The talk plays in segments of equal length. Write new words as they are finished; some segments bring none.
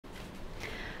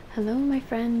Hello, my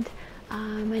friend.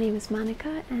 My name is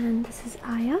Monica, and this is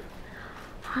Aya.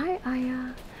 Hi,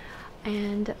 Aya.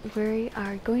 And we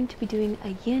are going to be doing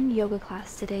a Yin Yoga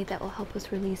class today that will help us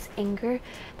release anger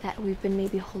that we've been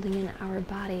maybe holding in our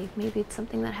body. Maybe it's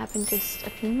something that happened just a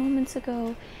few moments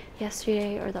ago,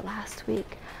 yesterday, or the last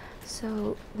week.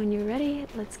 So when you're ready,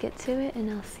 let's get to it,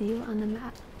 and I'll see you on the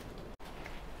mat.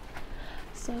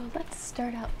 So let's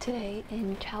start out today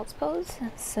in child's pose.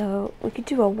 So we could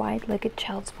do a wide-legged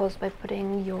child's pose by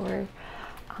putting your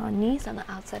knees on the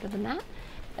outside of the mat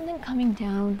and then coming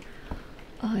down,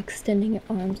 extending your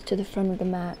arms to the front of the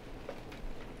mat.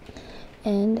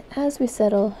 And as we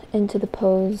settle into the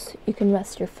pose, you can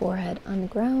rest your forehead on the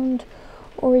ground,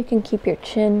 or you can keep your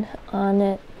chin on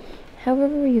it,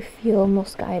 however you feel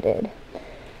most guided.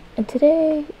 And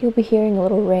today you'll be hearing a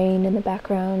little rain in the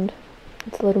background.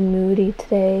 It's a little moody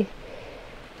today,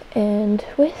 and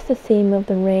with the theme of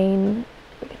the rain,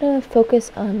 we're going to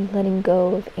focus on letting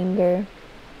go of anger,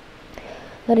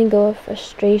 letting go of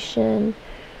frustration,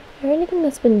 or anything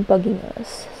that's been bugging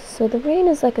us. So the rain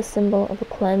is like a symbol of a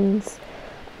cleanse,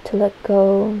 to let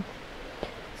go.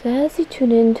 So as you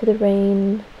tune into the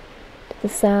rain, to the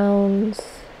sounds,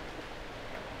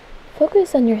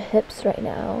 focus on your hips right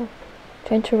now,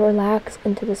 trying to relax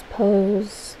into this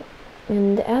pose.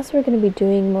 And as we're going to be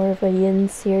doing more of a yin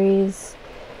series,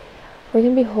 we're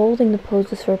going to be holding the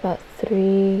poses for about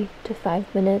 3 to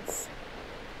 5 minutes,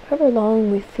 however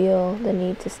long we feel the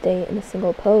need to stay in a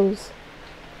single pose.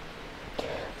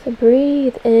 So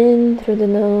breathe in through the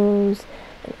nose,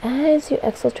 and as you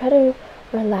exhale, try to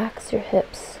relax your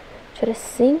hips. Try to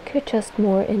sink your chest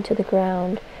more into the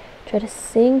ground. Try to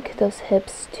sink those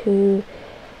hips to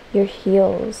your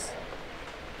heels.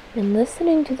 And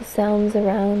listening to the sounds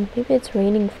around. Maybe it's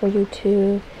raining for you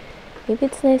too. Maybe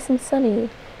it's nice and sunny.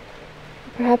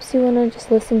 Perhaps you want to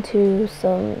just listen to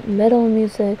some metal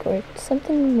music or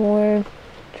something more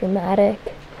dramatic,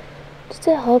 just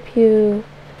to help you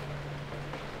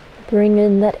bring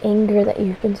in that anger that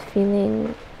you've been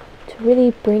feeling, to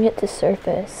really bring it to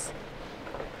surface.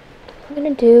 What we're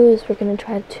going to do is we're going to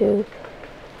try to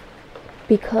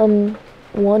become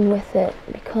one with it,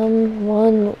 become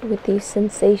one with these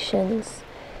sensations,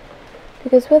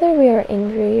 because whether we are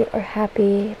angry or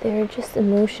happy, they are just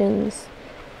emotions.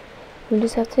 We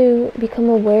just have to become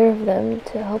aware of them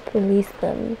to help release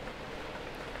them.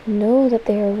 Know that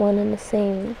they are one and the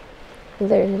same,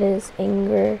 whether it is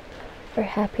anger or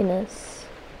happiness.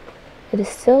 It is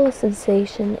still a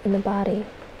sensation in the body,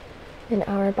 in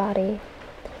our body.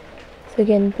 So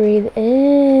again, breathe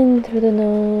in through the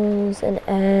nose and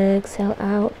exhale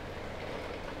out.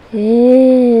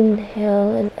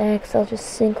 Inhale and exhale, just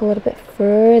sink a little bit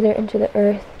further into the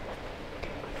earth,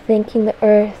 thanking the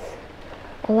earth,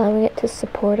 allowing it to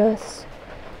support us,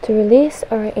 to release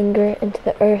our anger into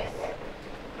the earth,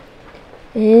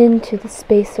 into the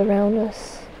space around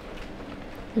us,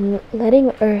 and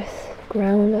letting earth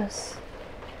ground us.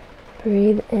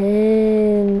 Breathe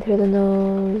in through the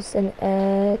nose and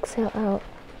exhale out.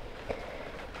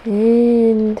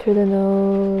 In through the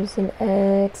nose and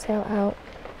exhale out.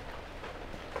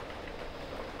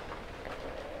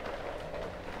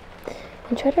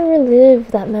 And try to relive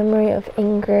that memory of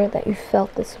anger that you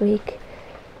felt this week.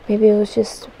 Maybe it was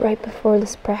just right before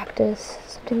this practice,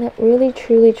 something that really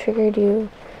truly triggered you,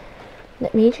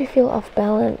 that made you feel off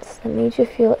balance, that made you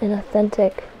feel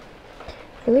inauthentic.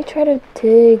 Really try to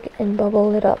dig and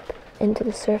bubble it up into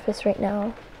the surface right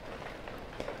now.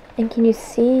 And can you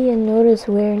see and notice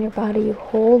where in your body you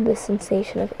hold this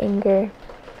sensation of anger?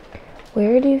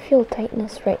 Where do you feel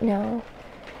tightness right now?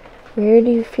 Where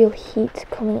do you feel heat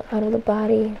coming out of the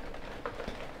body?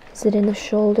 Is it in the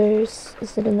shoulders?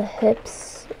 Is it in the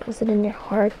hips? Is it in your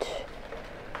heart?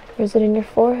 Or is it in your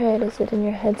forehead? Is it in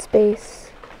your head space?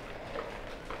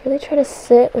 Really try to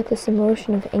sit with this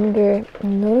emotion of anger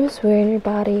and notice where in your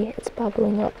body it's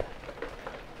bubbling up.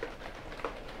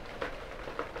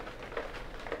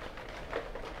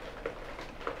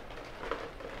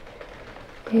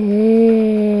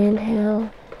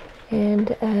 Inhale and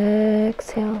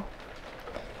exhale.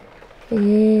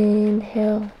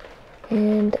 Inhale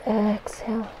and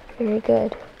exhale. Very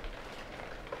good.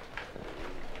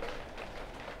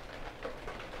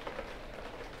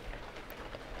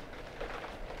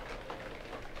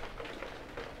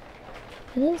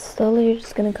 And then slowly you're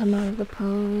just going to come out of the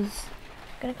pose.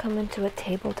 You're going to come into a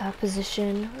tabletop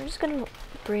position. We're just going to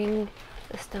bring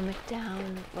the stomach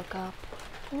down, look up,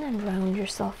 and then round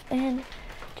yourself in.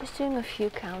 Just doing a few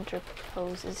counter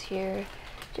poses here,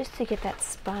 just to get that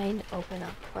spine open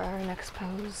up for our next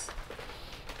pose.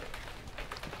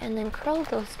 And then curl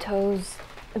those toes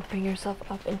and bring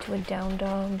yourself up into a down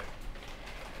dog.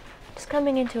 Just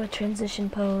coming into a transition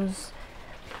pose.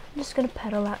 I'm just going to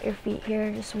pedal out your feet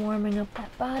here, just warming up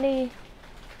that body.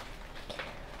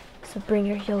 So bring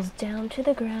your heels down to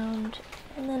the ground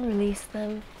and then release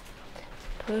them,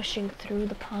 pushing through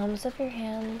the palms of your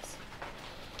hands.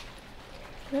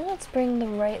 Then let's bring the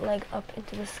right leg up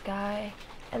into the sky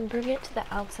and bring it to the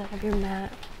outside of your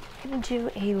mat and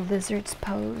do a lizard's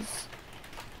pose.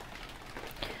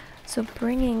 So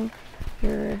bringing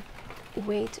your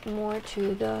weight more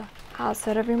to the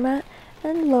outside of your mat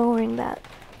and lowering that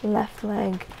left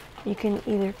leg. You can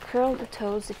either curl the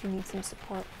toes if you need some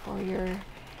support for your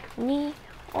knee,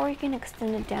 or you can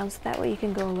extend it down so that way you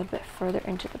can go a little bit further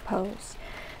into the pose.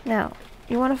 Now,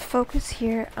 you want to focus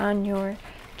here on your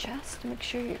chest. Make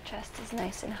sure your chest is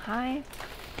nice and high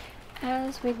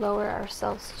as we lower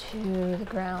ourselves to the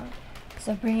ground.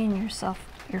 So bringing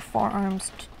your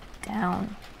forearms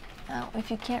down. Now, if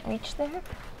you can't reach there,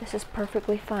 this is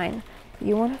perfectly fine.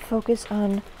 You want to focus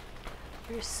on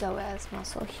your psoas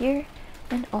muscle here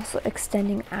and also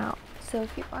extending out. So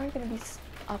if you are going to be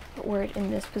upward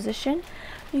in this position,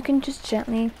 you can just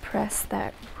gently press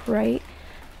that right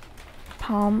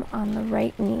palm on the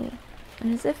right knee,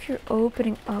 and as if you're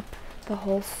opening up the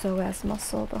whole psoas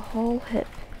muscle, the whole hip,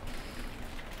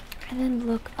 and then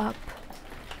look up.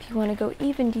 If you want to go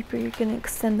even deeper, you're going to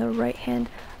extend the right hand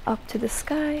up to the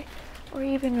sky or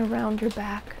even around your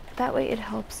back. That way it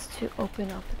helps to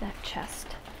open up that chest.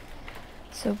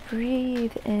 So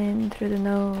breathe in through the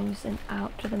nose and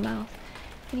out through the mouth.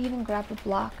 You can even grab a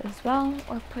block as well,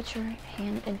 or put your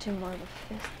hand into more of a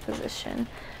fist position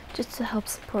just to help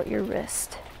support your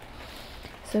wrist.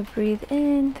 So breathe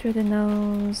in through the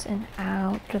nose and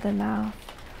out through the mouth,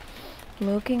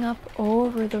 looking up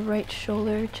over the right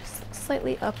shoulder, just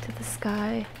slightly up to the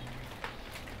sky.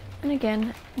 And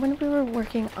again, when we were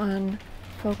working on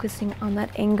focusing on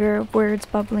that anger where it's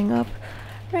bubbling up,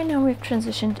 right now we've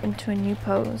transitioned into a new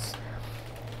pose.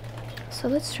 So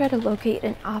let's try to locate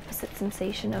an opposite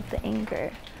sensation of the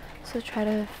anger. So try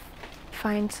to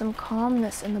find some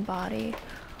calmness in the body,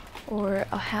 or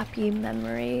a happy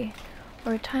memory,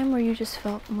 or a time where you just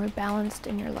felt more balanced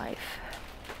in your life.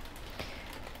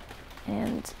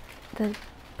 And the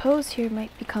pose here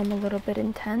might become a little bit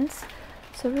intense,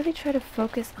 so really try to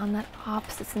focus on that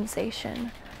opposite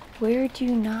sensation. Where do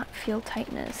you not feel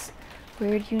tightness?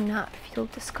 Where do you not feel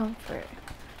discomfort?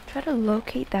 Try to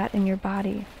locate that in your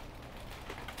body.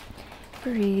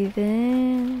 Breathe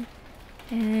in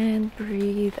and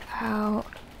breathe out.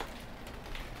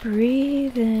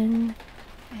 Breathe in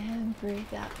and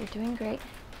breathe out. You're doing great.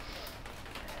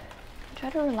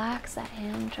 Try to relax that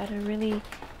hand. Try to really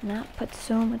not put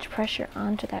so much pressure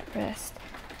onto that wrist.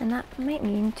 And that might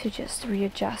mean to just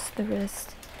readjust the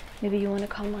wrist. Maybe you want to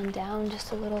come on down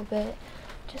just a little bit,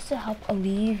 just to help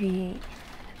alleviate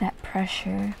that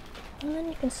pressure. And then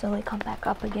you can slowly come back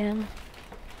up again.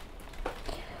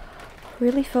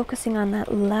 Really focusing on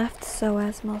that left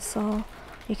psoas muscle.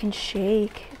 You can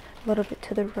shake a little bit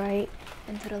to the right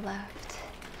and to the left.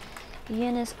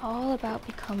 Yin is all about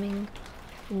becoming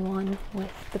one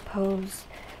with the pose,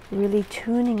 really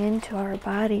tuning into our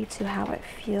body, to how it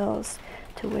feels,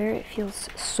 to where it feels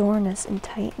soreness and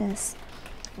tightness,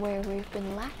 where we've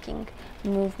been lacking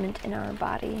movement in our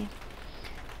body.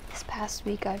 This past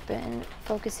week I've been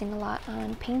focusing a lot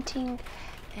on painting,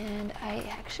 and I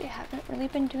actually haven't really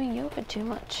been doing yoga too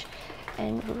much.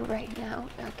 And right now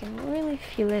I can really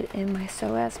feel it in my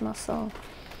psoas muscle.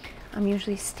 I'm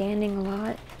usually standing a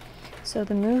lot, so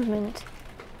the movement,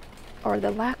 or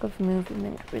the lack of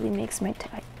movement, really makes my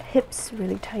hips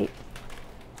really tight.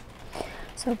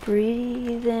 So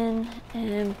breathe in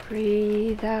and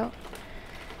breathe out.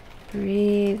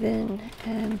 Breathe in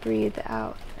and breathe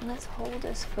out. And let's hold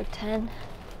this for 10,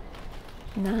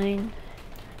 9,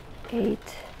 8,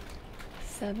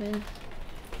 7,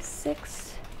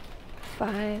 6,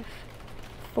 5,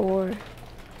 4,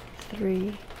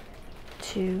 3,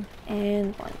 2,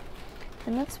 and 1.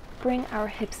 And let's bring our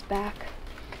hips back,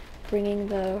 bringing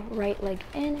the right leg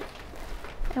in,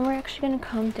 and we're actually going to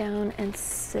come down and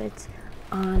sit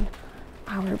on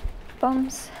our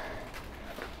bums,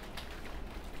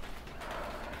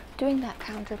 doing that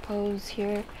counter pose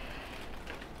here.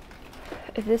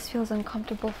 If this feels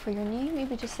uncomfortable for your knee,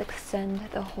 maybe just extend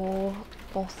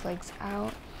both legs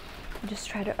out, and just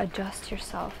try to adjust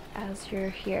yourself as you're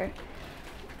here,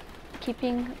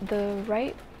 keeping the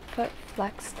right foot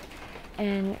flexed.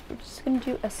 And we're just going to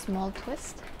do a small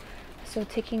twist. So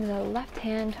taking the left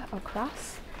hand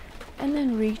across and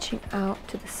then reaching out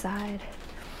to the side.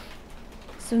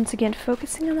 So once again,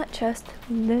 focusing on that chest,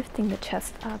 lifting the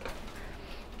chest up,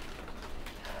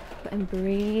 and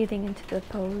breathing into the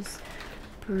pose.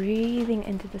 breathing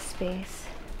into the space.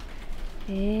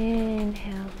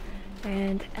 Inhale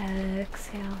and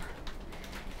exhale.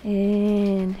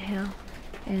 Inhale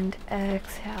and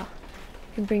exhale.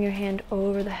 You can bring your hand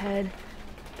over the head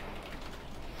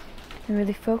and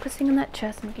really focusing on that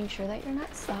chest, making sure that you're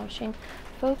not slouching,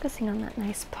 focusing on that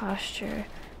nice posture,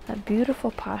 that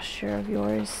beautiful posture of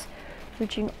yours,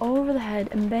 reaching over the head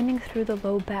and bending through the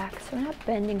low back. So we're not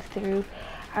bending through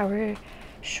our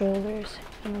shoulders.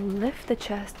 And lift the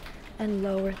chest and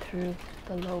lower through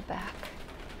the low back.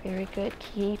 Very good.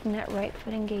 Keeping that right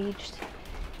foot engaged.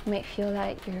 You might feel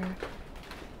that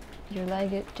your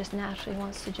leg, it just naturally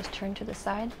wants to just turn to the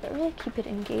side, but really keep it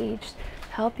engaged.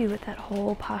 Help you with that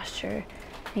whole posture,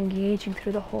 engaging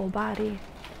through the whole body.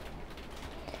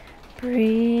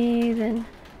 Breathe in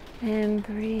and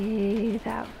breathe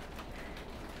out.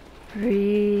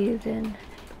 Breathe in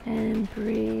and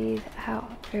breathe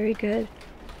out. Very good.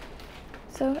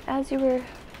 So as you were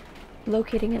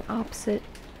locating an opposite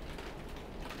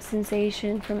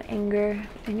sensation from anger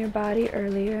in your body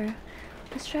earlier,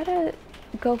 let's try to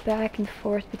go back and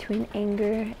forth between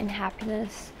anger and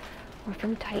happiness, or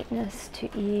from tightness to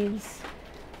ease.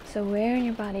 So where in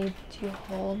your body do you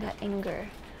hold that anger?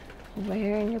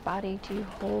 Where in your body do you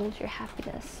hold your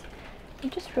happiness?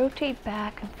 And just rotate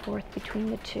back and forth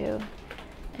between the two.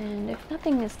 And if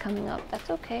nothing is coming up, that's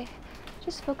okay.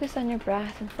 Just focus on your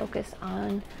breath and focus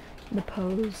on the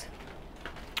pose.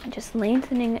 And just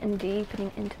lengthening and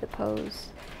deepening into the pose.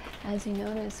 As you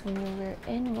notice, when we were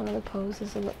in one of the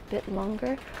poses a little bit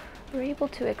longer, we're able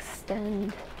to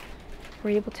extend.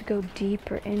 We're able to go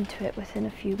deeper into it within a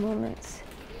few moments.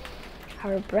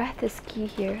 Our breath is key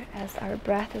here, as our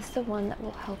breath is the one that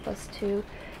will help us to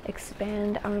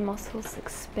expand our muscles,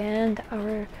 expand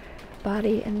our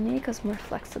body, and make us more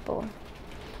flexible.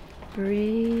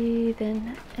 Breathe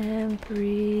in and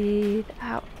breathe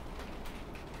out.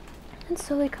 And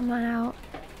slowly come on out.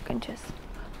 You can just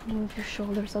move your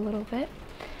shoulders a little bit.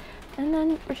 And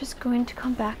then we're just going to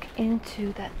come back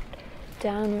into that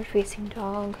downward facing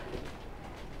dog.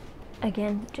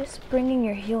 Again, just bringing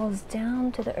your heels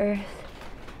down to the earth.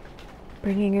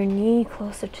 Bringing your knee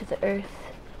closer to the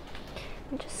earth.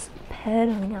 And just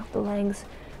pedaling out the legs,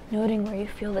 noting where you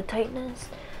feel the tightness.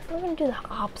 And we're going to do the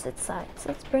opposite side. So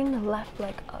let's bring the left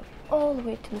leg up all the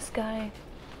way to the sky.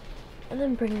 And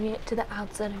then bringing it to the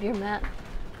outside of your mat.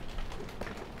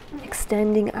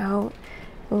 Extending out,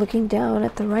 looking down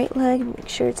at the right leg, make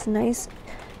sure it's nice,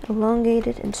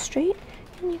 elongated and straight.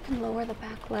 And you can lower the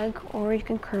back leg or you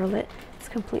can curl it. It's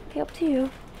completely up to you.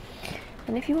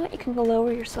 And if you want, you can go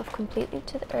lower yourself completely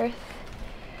to the earth,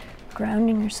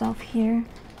 grounding yourself here.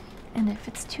 And if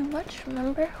it's too much,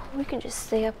 remember, we can just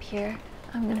stay up here.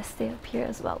 I'm going to stay up here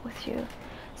as well with you.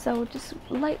 So just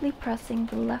lightly pressing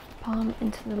the left palm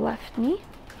into the left knee.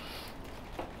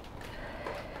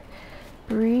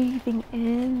 Breathing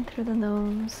in through the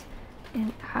nose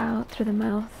and out through the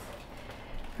mouth.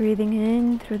 Breathing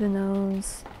in through the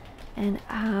nose and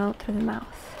out through the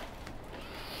mouth.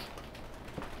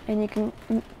 And you can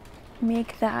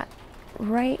make that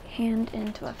right hand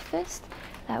into a fist.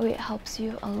 That way it helps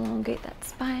you elongate that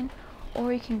spine.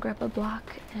 Or you can grab a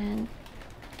block and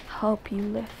help you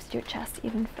lift your chest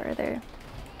even further.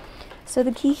 So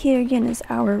the key here again is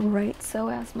our right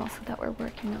psoas muscle that we're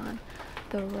working on,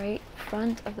 the right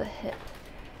front of the hip.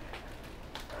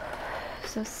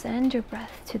 So send your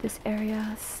breath to this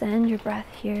area, send your breath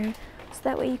here, so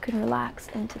that way you can relax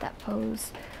into that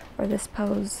pose or this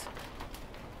pose.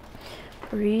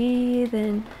 Breathe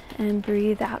in and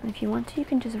breathe out. And if you want to, you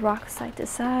can just rock side to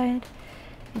side,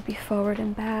 maybe forward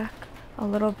and back a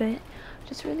little bit.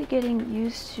 Just really getting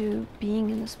used to being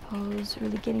in this pose,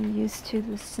 really getting used to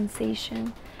this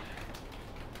sensation.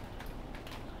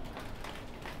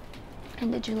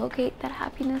 And did you locate that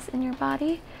happiness in your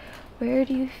body? Where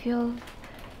do you feel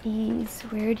ease?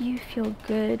 Where do you feel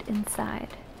good inside?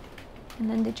 And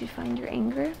then did you find your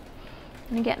anger?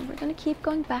 And again, we're going to keep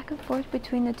going back and forth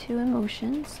between the two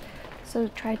emotions. So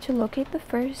try to locate the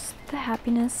first, the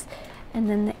happiness, and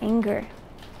then the anger.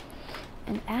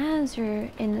 And as you're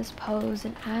in this pose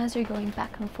and as you're going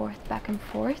back and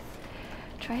forth,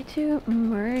 try to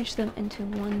merge them into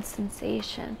one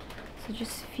sensation. So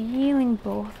just feeling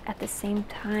both at the same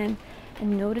time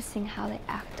and noticing how they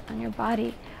act on your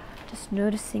body. Just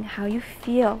noticing how you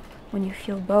feel when you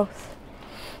feel both.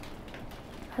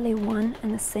 Are they one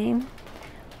and the same?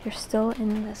 You're still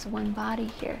in this one body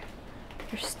here.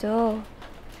 You're still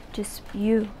just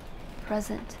you,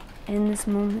 present in this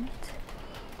moment.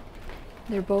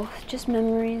 They're both just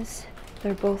memories.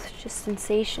 They're both just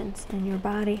sensations in your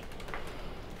body.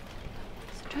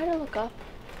 So try to look up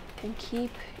and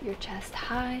keep your chest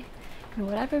high And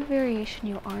whatever variation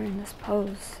you are in this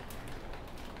pose,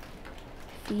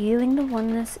 feeling the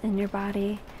oneness in your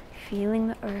body, feeling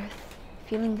the earth,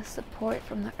 feeling the support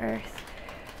from the earth,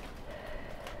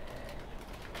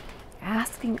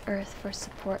 asking earth for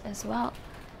support as well.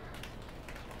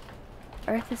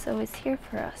 Earth is always here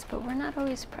for us, but we're not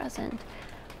always present.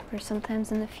 We're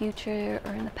sometimes in the future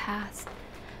or in the past.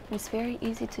 And it's very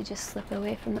easy to just slip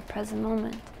away from the present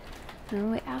moment. And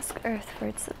when we ask earth for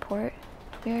its support,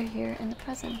 we are here in the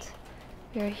present.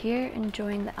 We are here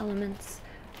enjoying the elements,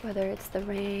 whether it's the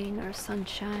rain or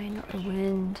sunshine or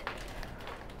wind,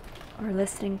 or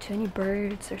listening to any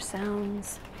birds or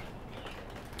sounds.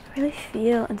 Really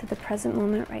feel into the present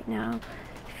moment right now.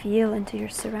 Feel into your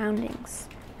surroundings.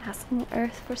 Asking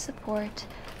earth for support,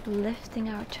 lifting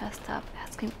our chest up,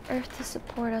 asking earth to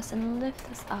support us and lift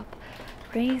us up,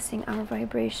 raising our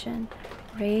vibration,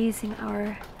 raising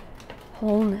our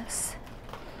wholeness.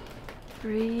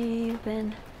 Breathe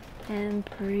in and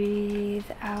breathe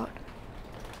out.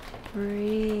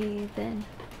 Breathe in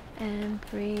and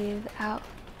breathe out.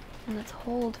 And let's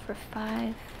hold for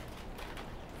 5,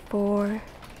 4,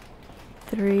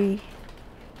 3,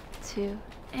 2,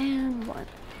 and 1.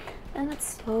 And let's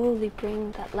slowly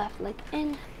bring that left leg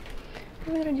in.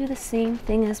 We're going to do the same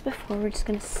thing as before. We're just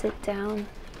going to sit down,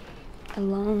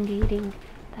 elongating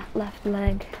that left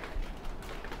leg.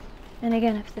 And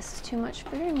again, if this is too much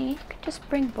for your knee, you can just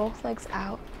bring both legs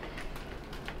out.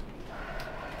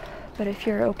 But if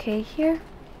you're okay here,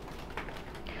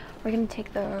 we're going to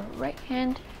take the right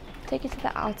hand, take it to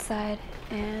the outside,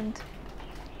 and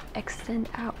extend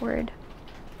outward,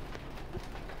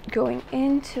 going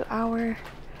into our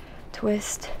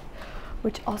twist,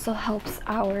 which also helps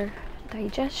our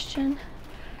digestion.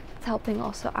 It's helping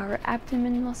also our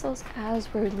abdomen muscles.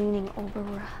 As we're leaning over,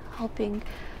 we're helping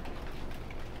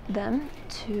them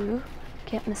to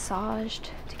get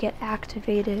massaged, to get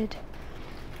activated.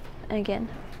 And again,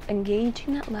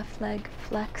 engaging that left leg,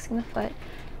 flexing the foot,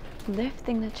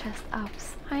 lifting the chest up,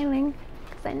 smiling,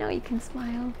 because I know you can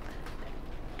smile,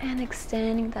 and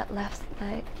extending that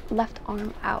left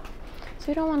arm out. So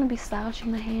you don't want to be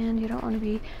slouching the hand, you don't want to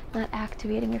be not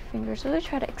activating your fingers. Really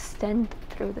try to extend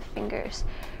through the fingers.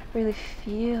 Really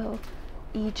feel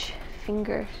each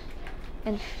finger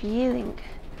and feeling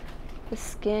the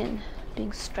skin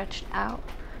being stretched out.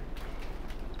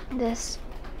 This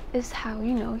is how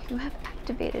you know you have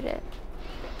activated it.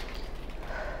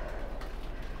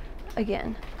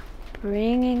 Again,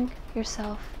 bringing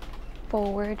yourself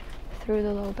forward through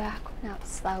the low back without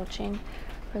slouching.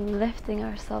 We're lifting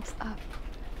ourselves up.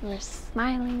 We're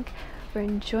smiling. We're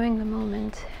enjoying the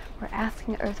moment. We're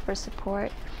asking earth for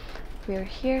support. We are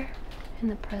here in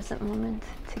the present moment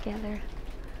together.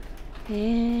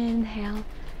 Inhale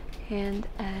and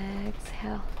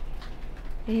exhale.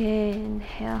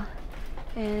 Inhale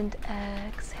and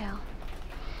exhale.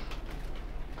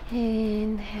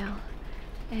 Inhale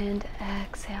and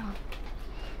exhale.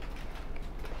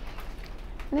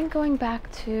 And then going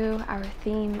back to our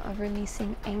theme of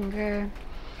releasing anger,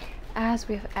 as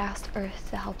we have asked earth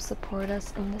to help support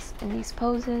us in these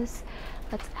poses,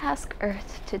 let's ask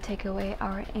earth to take away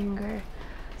our anger.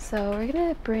 So we're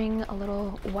going to bring a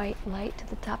little white light to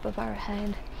the top of our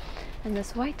head, and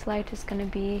this white light is going to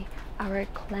be our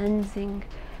cleansing.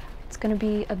 It's going to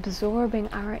be absorbing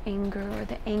our anger, or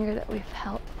the anger that we've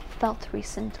felt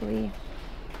recently.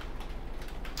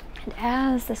 And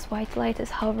as this white light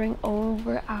is hovering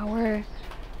over our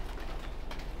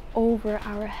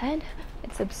head,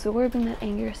 it's absorbing that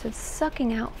anger, so it's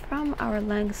sucking out from our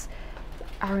legs,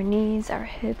 our knees, our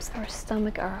hips, our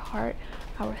stomach, our heart,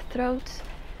 our throat,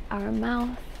 our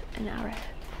mouth, and our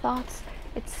thoughts.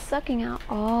 It's sucking out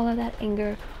all of that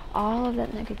anger, all of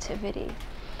that negativity.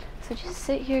 So just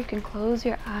sit here, you can close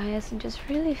your eyes and just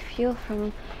really feel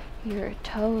from your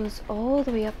toes all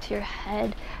the way up to your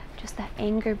head, just that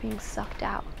anger being sucked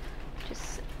out.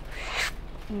 Just,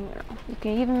 you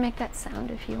can even make that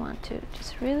sound if you want to.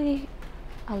 Just really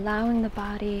allowing the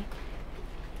body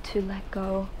to let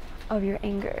go of your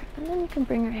anger. And then you can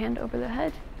bring your hand over the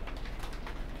head.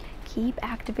 Keep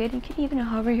activating. You can even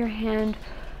hover your hand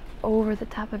over the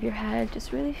top of your head,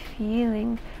 just really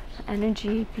feeling the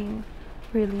energy being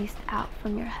released out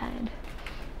from your head,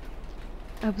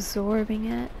 absorbing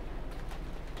it.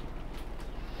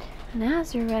 And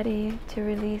as you're ready to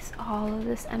release all of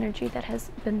this energy that has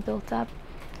been built up,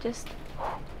 just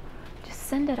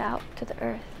send it out to the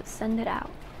earth. Send it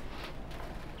out.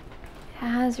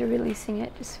 As you're releasing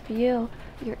it, just feel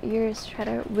your ears. Try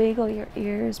to wiggle your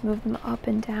ears, move them up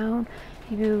and down.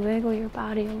 Maybe wiggle your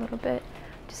body a little bit.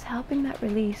 Just helping that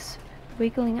release,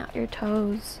 wiggling out your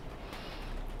toes.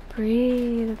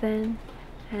 Breathe in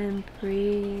and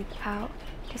breathe out.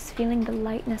 Just feeling the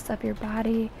lightness of your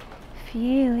body,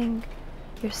 feeling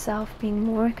yourself being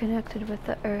more connected with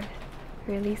the earth,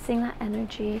 releasing that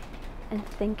energy and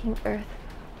thanking earth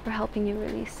for helping you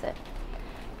release it.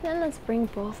 Then let's bring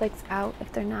both legs out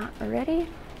if they're not already.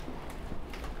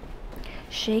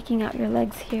 Shaking out your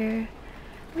legs here.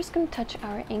 We're just going to touch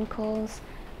our ankles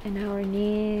and our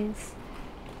knees,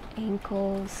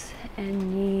 ankles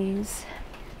and knees.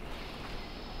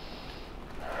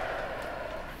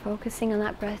 Focusing on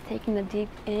that breath, taking the deep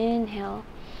inhale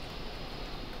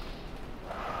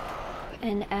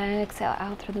and exhale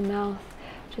out through the mouth.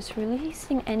 Just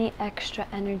releasing any extra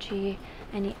energy,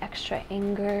 any extra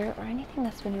anger, or anything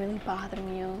that's been really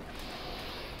bothering you.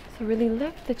 So really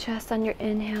lift the chest on your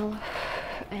inhale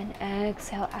and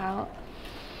exhale out.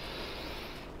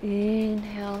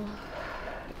 Inhale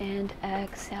and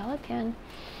exhale again.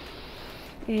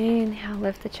 Inhale,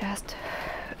 lift the chest.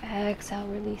 Exhale,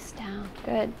 release down.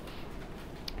 Good.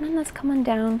 And then let's come on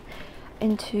down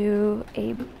into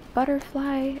a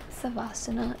butterfly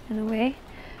savasana in a way.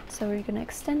 So we're going to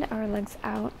extend our legs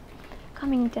out,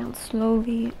 coming down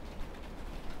slowly,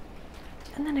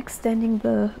 and then extending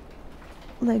the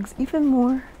legs even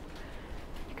more.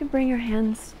 You can bring your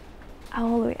hands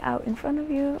all the way out in front of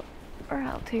you or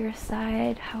out to your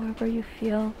side, however you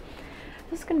feel.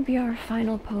 This is going to be our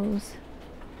final pose.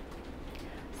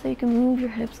 So you can move your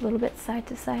hips a little bit side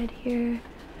to side here,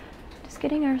 just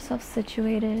getting ourselves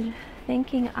situated,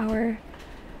 thanking our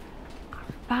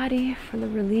body for the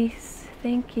release,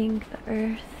 thanking the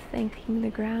earth, thanking the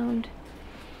ground.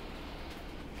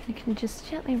 You can just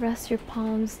gently rest your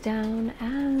palms down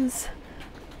as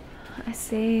I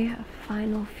say a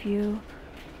final few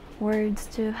words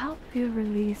to help you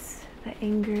release the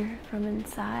anger from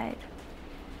inside.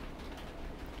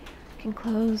 You can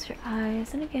close your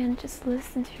eyes and again just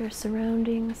listen to your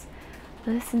surroundings,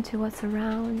 listen to what's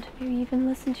around, maybe even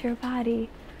listen to your body.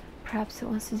 Perhaps it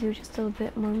wants to do just a little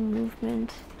bit more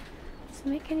movement. So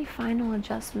make any final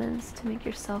adjustments to make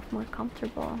yourself more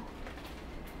comfortable.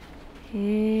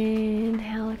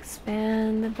 Inhale,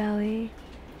 expand the belly,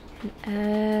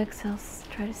 and exhale,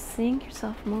 try to sink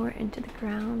yourself more into the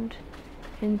ground,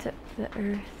 into the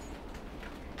earth.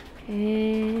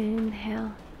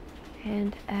 Inhale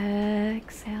and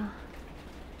exhale.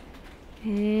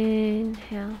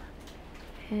 Inhale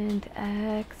and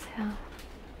exhale.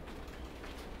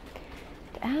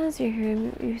 And as you're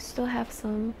here, you still have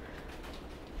some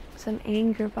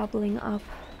anger bubbling up.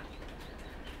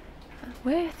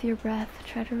 With your breath,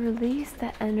 try to release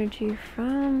that energy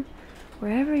from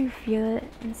wherever you feel it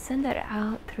and send it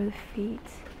out through the feet.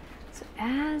 So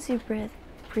as you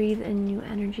breathe in new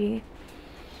energy,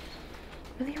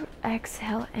 really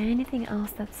exhale anything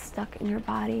else that's stuck in your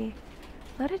body.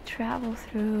 Let it travel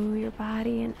through your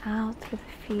body and out through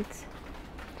the feet.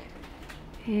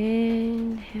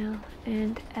 Inhale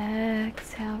and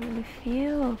exhale. Really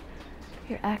feel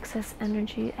your excess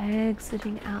energy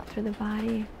exiting out through the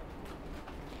body.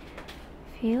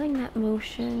 Feeling that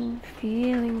motion,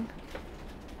 feeling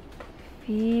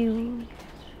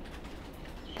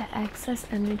the excess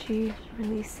energy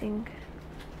releasing.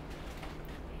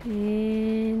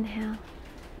 Inhale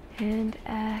and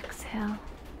exhale.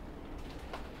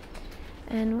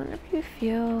 And whenever you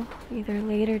feel, either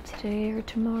later today or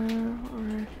tomorrow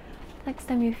or next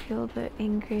time you feel a bit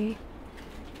angry,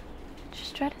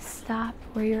 just try to stop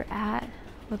where you're at,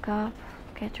 look up,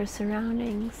 look at your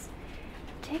surroundings.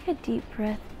 Take a deep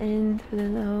breath in through the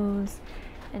nose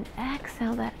and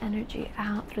exhale that energy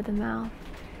out through the mouth.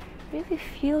 Really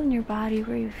feel in your body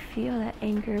where you feel that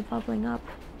anger bubbling up.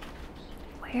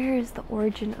 Where is the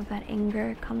origin of that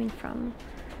anger coming from?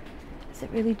 Is it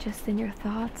really just in your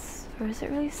thoughts, or is it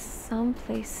really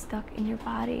someplace stuck in your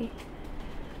body?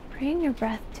 Bring your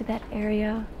breath to that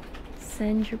area,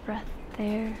 send your breath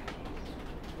there,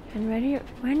 and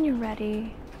when you're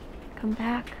ready, come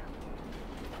back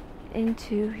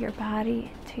into your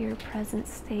body, to your present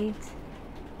state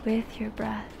with your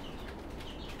breath.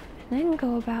 And then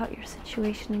go about your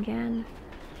situation again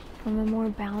from a more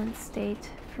balanced state,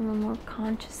 from a more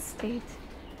conscious state,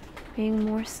 being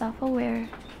more self-aware,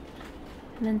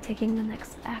 and then taking the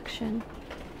next action.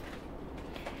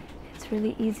 It's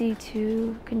really easy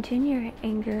to continue your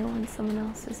anger when someone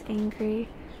else is angry,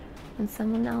 when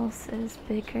someone else is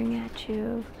bickering at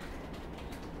you.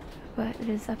 But it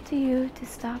is up to you to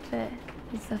stop it.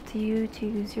 It's up to you to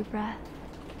use your breath.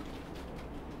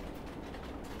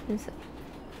 It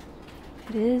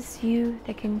is you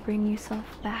that can bring yourself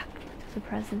back to the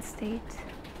present state.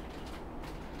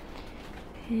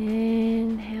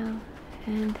 Inhale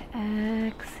and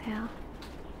exhale.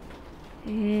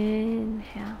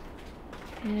 Inhale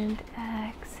And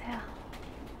exhale.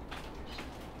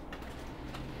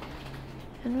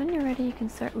 And when you're ready, you can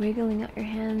start wiggling out your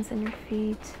hands and your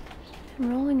feet and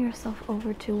rolling yourself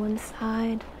over to one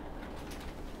side.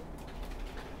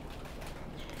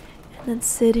 And then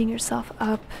sitting yourself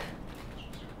up.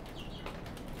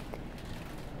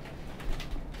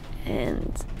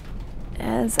 And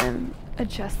as I'm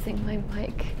adjusting my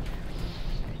mic,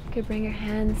 you can bring your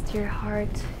hands to your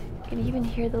heart. You can even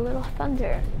hear the little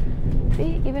thunder.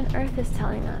 See, even Earth is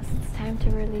telling us it's time to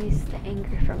release the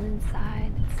anger from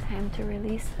inside. It's time to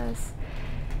release us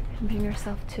and bring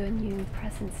yourself to a new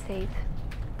present state.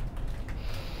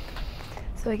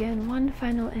 So again, one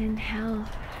final inhale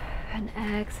and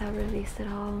exhale, release it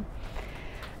all.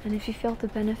 And if you felt the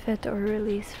benefit or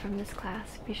release from this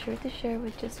class, be sure to share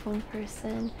with just one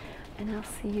person, and I'll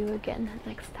see you again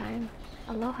next time.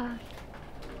 Aloha!